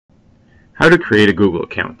How to create a Google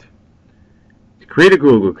account. To create a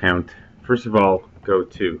Google account, first of all, go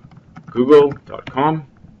to google.com,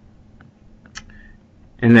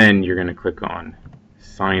 and then you're going to click on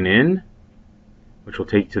Sign In, which will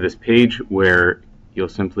take you to this page where you'll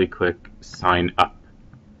simply click Sign Up.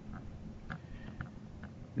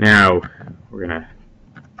 Now, we're going to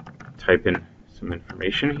type in some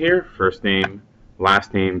information here. First name,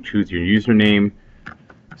 last name, choose your username.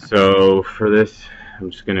 So for this, I'm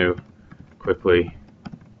just going to quickly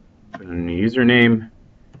put in a username,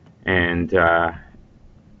 and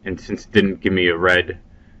since it didn't give me a red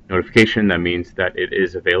notification, that means that it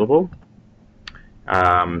is available.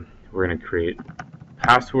 We're going to create a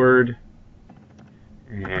password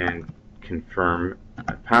and confirm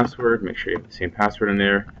a password. Make sure you have the same password in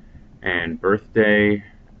there, and birthday,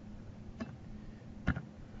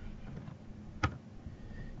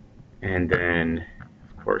 and then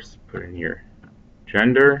of course put in your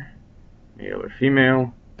gender, male or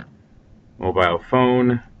female, mobile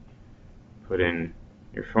phone, put in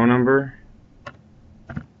your phone number,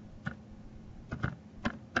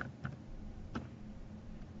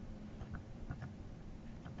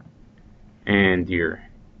 and your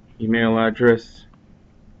email address,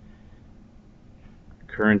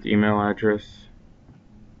 current email address,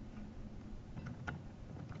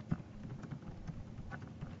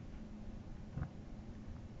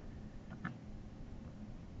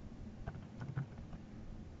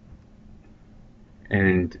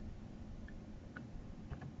 and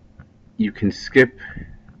you can skip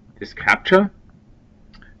this CAPTCHA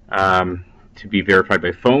to be verified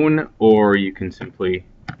by phone, or you can simply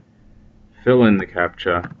fill in the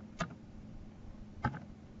CAPTCHA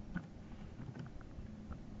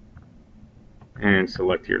and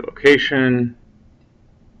select your location,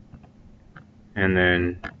 and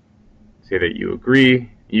then say that you agree.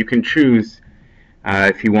 You can choose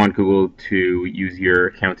if you want Google to use your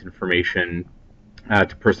account information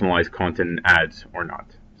to personalize content and ads or not.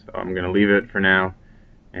 So I'm going to leave it for now,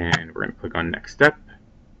 and we're going to click on Next Step.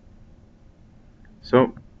 So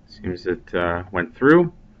it seems it went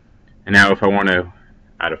through. And now if I want to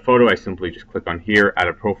add a photo, I simply just click on here, Add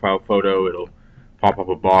a Profile Photo. It'll pop up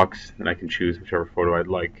a box, and I can choose whichever photo I'd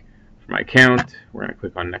like for my account. We're going to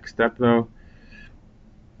click on Next Step though.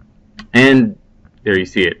 And there you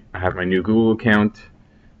see it. I have my new Google account.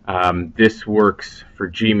 This works for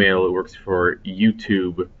Gmail, it works for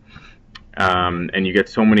YouTube, and you get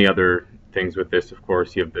so many other things with this. Of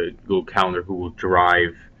course, you have the Google Calendar, Google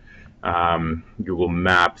Drive, Google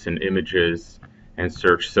Maps and Images and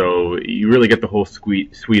Search. So you really get the whole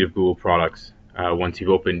suite of Google products once you've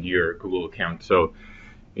opened your Google account. So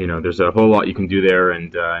there's a whole lot you can do there,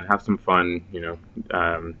 and have some fun.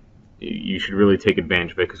 You should really take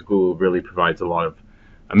advantage of it, because Google really provides a lot of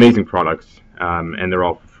amazing products, and they're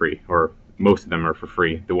all for free, or most of them are for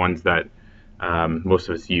free. The ones that most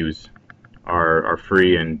of us use are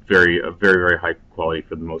free and very high quality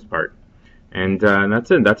for the most part. And that's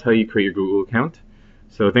it. That's how you create your Google account.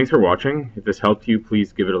 So thanks for watching. If this helped you,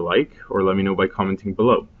 please give it a like, or let me know by commenting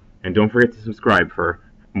below. And don't forget to subscribe for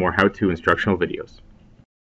more how-to instructional videos.